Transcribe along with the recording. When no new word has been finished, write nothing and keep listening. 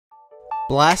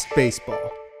Blast Baseball.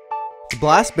 The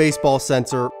Blast Baseball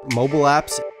sensor, mobile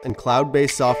apps, and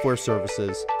cloud-based software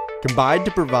services combine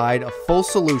to provide a full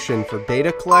solution for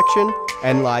data collection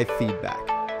and live feedback.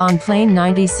 On plane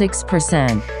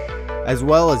 96%. As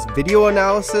well as video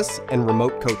analysis and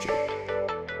remote coaching.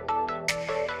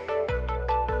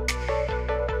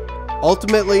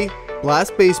 Ultimately,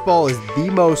 Blast Baseball is the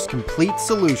most complete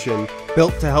solution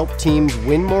built to help teams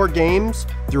win more games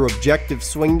through objective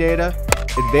swing data,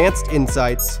 advanced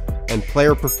insights, and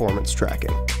player performance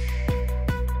tracking.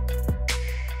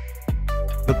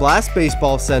 The Blast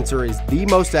Baseball sensor is the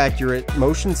most accurate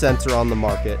motion sensor on the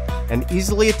market and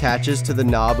easily attaches to the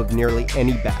knob of nearly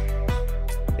any bat.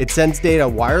 It sends data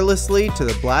wirelessly to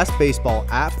the Blast Baseball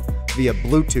app via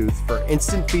Bluetooth for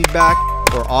instant feedback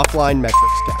or offline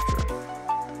metrics capture.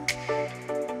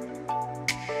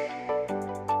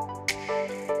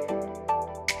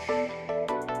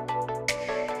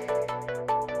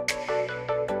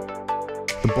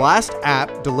 The Blast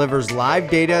app delivers live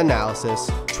data analysis,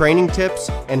 training tips,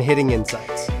 and hitting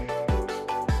insights.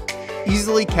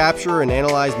 Easily capture and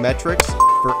analyze metrics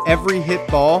for every hit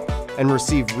ball and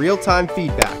receive real-time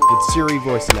feedback with Siri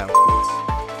voice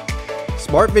announcements.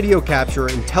 Smart Video Capture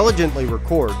intelligently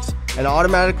records and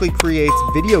automatically creates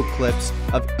video clips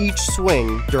of each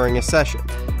swing during a session.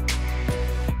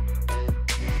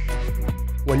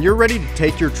 When you're ready to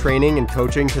take your training and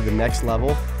coaching to the next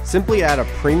level, simply add a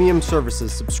premium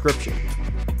services subscription.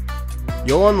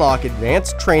 You'll unlock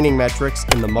advanced training metrics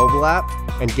in the mobile app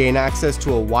and gain access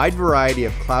to a wide variety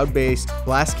of cloud-based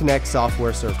Blast Connect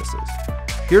software services.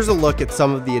 Here's a look at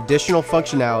some of the additional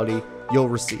functionality you'll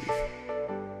receive.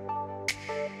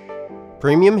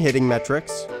 Premium hitting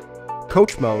metrics,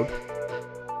 coach mode,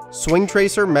 swing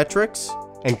tracer metrics,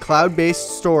 and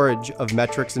cloud-based storage of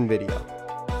metrics and video.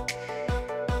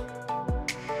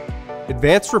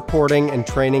 Advanced reporting and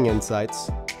training insights,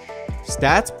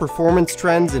 stats, performance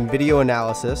trends and video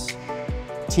analysis,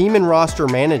 team and roster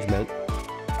management,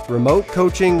 remote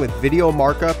coaching with video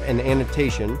markup and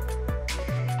annotation,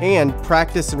 and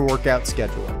practice and workout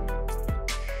scheduling.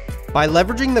 By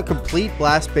leveraging the complete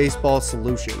Blast Baseball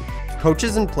solution,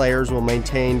 coaches and players will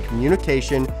maintain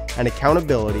communication and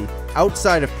accountability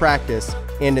outside of practice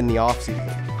and in the off-season.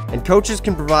 And coaches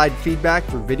can provide feedback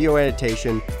through video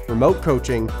annotation, remote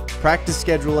coaching, practice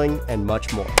scheduling, and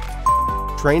much more.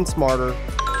 Train smarter,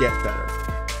 get better.